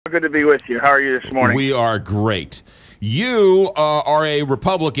Good to be with you. How are you this morning? We are great. You are a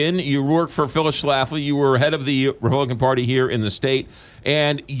Republican. You work for Phyllis Schlafly. You were head of the Republican Party here in the state.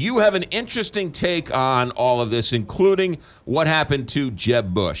 And you have an interesting take on all of this, including what happened to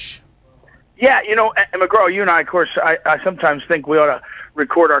Jeb Bush. Yeah, and McGraw, you and I, of course, I sometimes think we ought to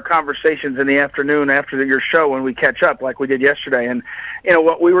record our conversations in the afternoon after your show when we catch up like we did yesterday. And,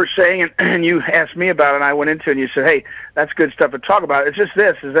 what we were saying, and you asked me about it, and I went into it, and you said, hey, that's good stuff to talk about. It's just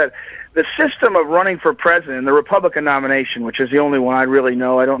this, is that the system of running for president, the Republican nomination, which is the only one I really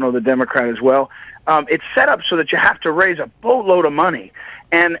know, I don't know the Democrat as well, it's set up so that you have to raise a boatload of money.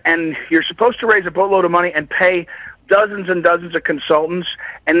 And you're supposed to raise a boatload of money and pay dozens and dozens of consultants,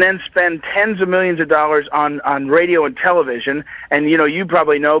 and then spend tens of millions of dollars on radio and television. And, you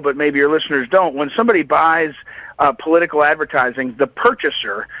probably know, but maybe your listeners don't. When somebody buys political advertising, the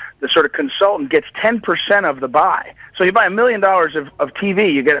purchaser, the sort of consultant, gets 10% of the buy. So you buy $1 million of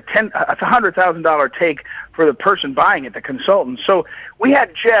TV, you get a $100,000 take for the person buying it, the consultant. So we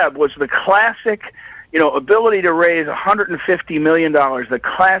had Jeb was the classic, ability to raise $150 million, the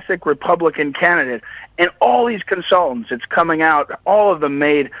classic Republican candidate. And all these consultants, it's coming out, all of them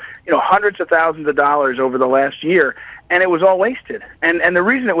made, hundreds of thousands of dollars over the last year, and it was all wasted. And the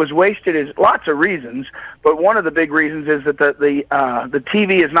reason it was wasted is lots of reasons, but one of the big reasons is that the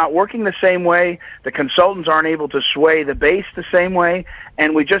TV is not working the same way, the consultants aren't able to sway the base the same way,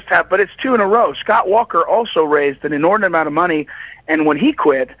 and we just have, but it's two in a row. Scott Walker also raised an inordinate amount of money, and when he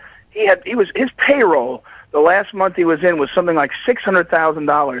quit, his payroll the last month he was in was something like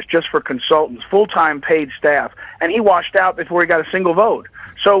 $600,000 just for consultants, full-time paid staff, and he washed out before he got a single vote.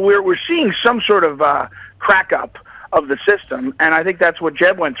 So we're seeing some sort of crack up of the system, and I think that's what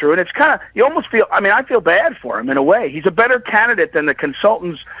Jeb went through. And it's kind of, you almost feel, I feel bad for him in a way. He's a better candidate than the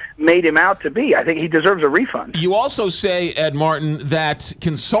consultants made him out to be. I think he deserves a refund. You also say, Ed Martin, that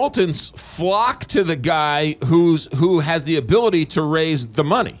consultants flock to the guy who has the ability to raise the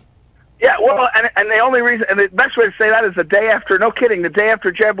money. Yeah, well, and the only reason, and the best way to say that is the day after, no kidding, the day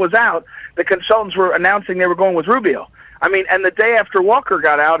after Jeb was out, the consultants were announcing they were going with Rubio. And the day after Walker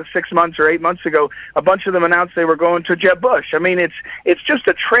got out 6 months or 8 months ago, a bunch of them announced they were going to Jeb Bush. It's just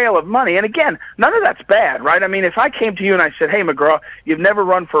a trail of money. And again, none of that's bad, right? If I came to you and I said, hey, McGraw, you've never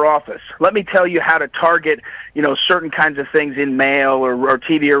run for office. Let me tell you how to target, certain kinds of things in mail or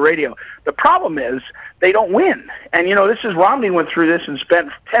TV or radio. The problem is they don't win. And, this is Romney went through this and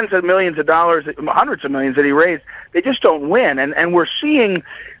spent tens of millions of dollars, hundreds of millions that he raised. They just don't win. And we're seeing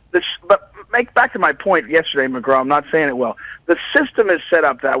this, but back to my point yesterday, McGraw, I'm not saying it well. The system is set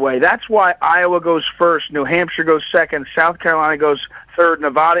up that way. That's why Iowa goes first, New Hampshire goes second, South Carolina goes third,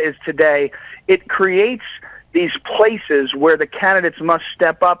 Nevada is today. It creates these places where the candidates must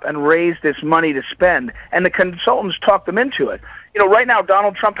step up and raise this money to spend, and the consultants talk them into it. Right now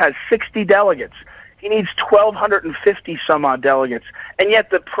Donald Trump has 60 delegates. He needs 1,250 some odd delegates, and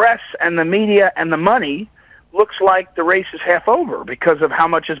yet the press and the media and the money looks like the race is half over because of how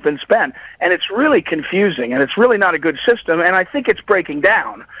much has been spent. And it's really confusing, and it's really not a good system, and I think it's breaking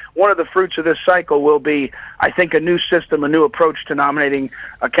down. One of the fruits of this cycle will be, I think, a new system, a new approach to nominating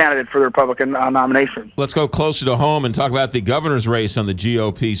a candidate for the Republican nomination. Let's go closer to home and talk about the governor's race on the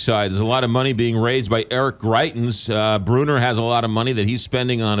GOP side. There's a lot of money being raised by Eric Greitens. Bruner has a lot of money that he's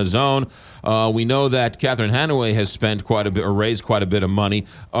spending on his own. We know that Catherine Hanaway has spent quite a bit, or raised quite a bit of money.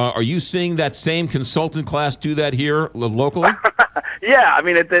 Are you seeing that same consultant class do that here locally? Yeah,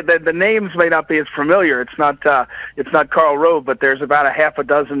 the names may not be as familiar. It's not Karl Rove, but there's about a half a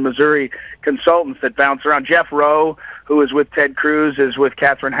dozen Missouri consultants that bounce around. Jeff Rowe, who is with Ted Cruz, is with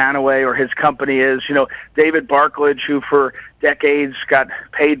Catherine Hanaway, or his company is. David Barklage, who for decades got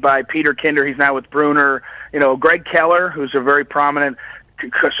paid by Peter Kinder, he's now with Bruner. Greg Keller, who's a very prominent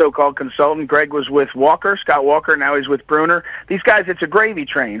so-called consultant. Greg was with Scott Walker, now he's with Bruner. These guys, it's a gravy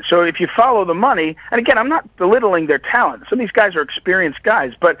train. So if you follow the money, and again, I'm not belittling their talent. Some of these guys are experienced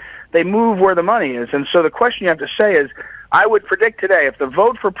guys, but they move where the money is. And so the question you have to say is, I would predict today, if the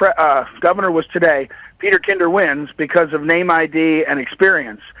vote for governor was today, Peter Kinder wins because of name ID and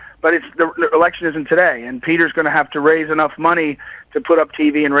experience. But the election isn't today, and Peter's going to have to raise enough money to put up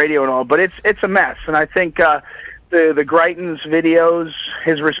TV and radio and all. But it's a mess, and I think the Greitens videos,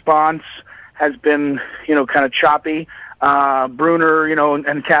 his response has been, kind of choppy. Bruner,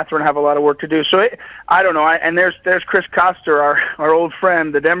 and Catherine have a lot of work to do. So I don't know. And there's Chris Koster, our old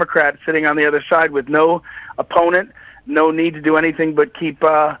friend, the Democrat, sitting on the other side with no opponent. no need to do anything but keep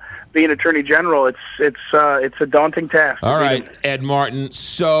being Attorney General. It's a daunting task. All right, Ed Martin.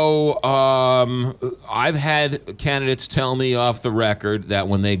 So I've had candidates tell me off the record that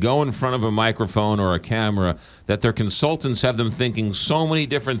when they go in front of a microphone or a camera, that their consultants have them thinking so many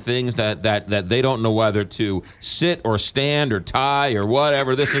different things that they don't know whether to sit or stand or tie or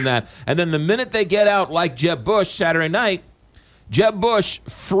whatever, this and that. And then the minute they get out, like Jeb Bush Saturday night, Jeb Bush,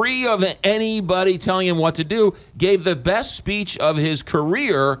 free of anybody telling him what to do, gave the best speech of his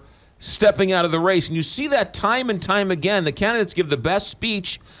career stepping out of the race. And you see that time and time again. The candidates give the best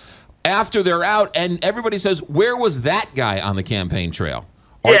speech after they're out, and everybody says, where was that guy on the campaign trail?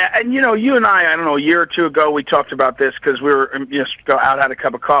 Yeah, and you and I don't know, a year or two ago, we talked about this because we were just out, had a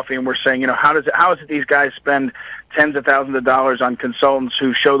cup of coffee, and we're saying, how is it these guys spend tens of thousands of dollars on consultants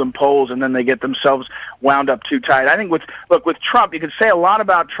who show them polls and then they get themselves wound up too tight? I think with Trump, you could say a lot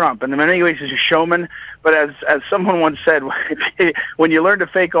about Trump, and in many ways he's a showman, but as someone once said, when you learn to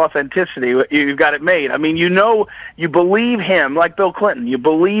fake authenticity, you've got it made. I mean, you believe him, like Bill Clinton. You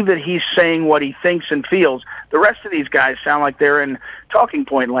believe that he's saying what he thinks and feels. The rest of these guys sound like they're in talking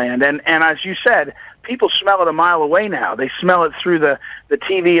point land, and as you said, people smell it a mile away now. They smell it through the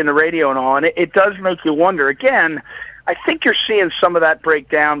TV and the radio and all, and it does make you wonder. Again, I think you're seeing some of that break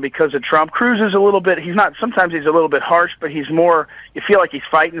down because of Trump. Cruz is a little bit, sometimes he's a little bit harsh, but he's more, you feel like he's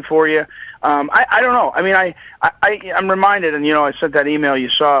fighting for you. I don't know. I mean, I'm reminded, and I sent that email you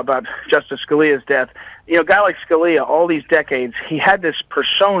saw about Justice Scalia's death. A guy like Scalia, all these decades, he had this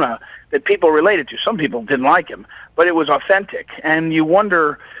persona that people related to. Some people didn't like him, but it was authentic, and you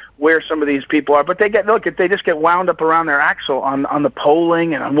wonder where some of these people are. But they just get wound up around their axle on the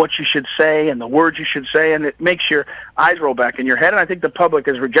polling and on what you should say and the words you should say, and it makes your eyes roll back in your head, and I think the public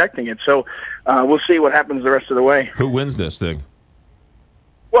is rejecting it. So we'll see what happens the rest of the way. Who wins this thing?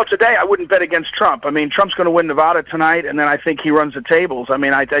 Well, today I wouldn't bet against Trump. I mean, Trump's going to win Nevada tonight, and then I think he runs the tables. I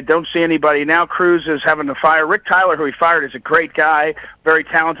mean, I don't see anybody. Now Cruz is having to fire. Rick Tyler, who he fired, is a great guy, very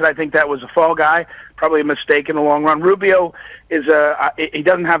talented. I think that was a fall guy, probably a mistake in the long run. Rubio is he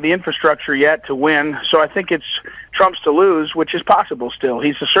doesn't have the infrastructure yet to win, so I think it's Trump's to lose, which is possible still.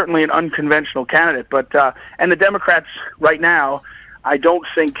 He's certainly an unconventional candidate, but and the Democrats right now, I don't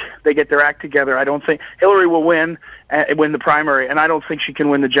think they get their act together. I don't think Hillary will win the primary, and I don't think she can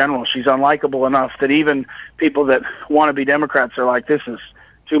win the general. She's unlikable enough that even people that want to be Democrats are like, this is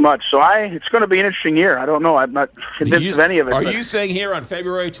too much. So it's going to be an interesting year. I don't know. I'm not convinced of any of it. Are you saying here on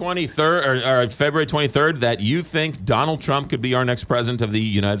February 23rd or February 23rd that you think Donald Trump could be our next president of the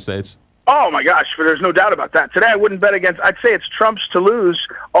United States? Oh, my gosh, there's no doubt about that. Today I wouldn't bet against. I'd say it's Trump's to lose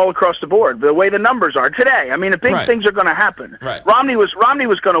all across the board, the way the numbers are today. I mean, the big things are going to happen. Right. Romney was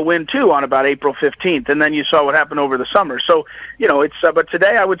going to win, too, on about April 15th, and then you saw what happened over the summer. So, it's but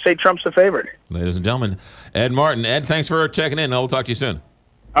today I would say Trump's the favorite. Ladies and gentlemen, Ed Martin. Ed, thanks for checking in. I'll talk to you soon.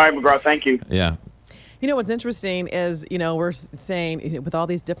 All right, McGraw, thank you. Yeah. What's interesting is, we're saying with all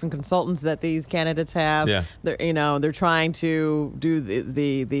these different consultants that these candidates have, they're trying to do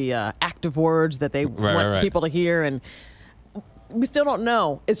the active words that they want people to hear, and we still don't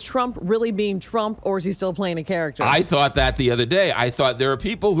know. Is Trump really being Trump, or is he still playing a character? I thought that the other day. I thought there are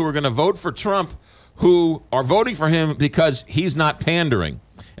people who are going to vote for Trump who are voting for him because he's not pandering,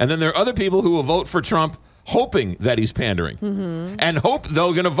 and then there are other people who will vote for Trump hoping that he's pandering, and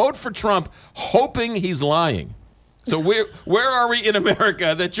they're going to vote for Trump hoping he's lying. So where are we in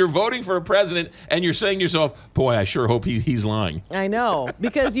America that you're voting for a president and you're saying to yourself, boy, I sure hope he's lying? I know,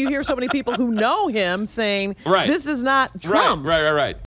 because you hear so many people who know him saying, this is not Trump. Right.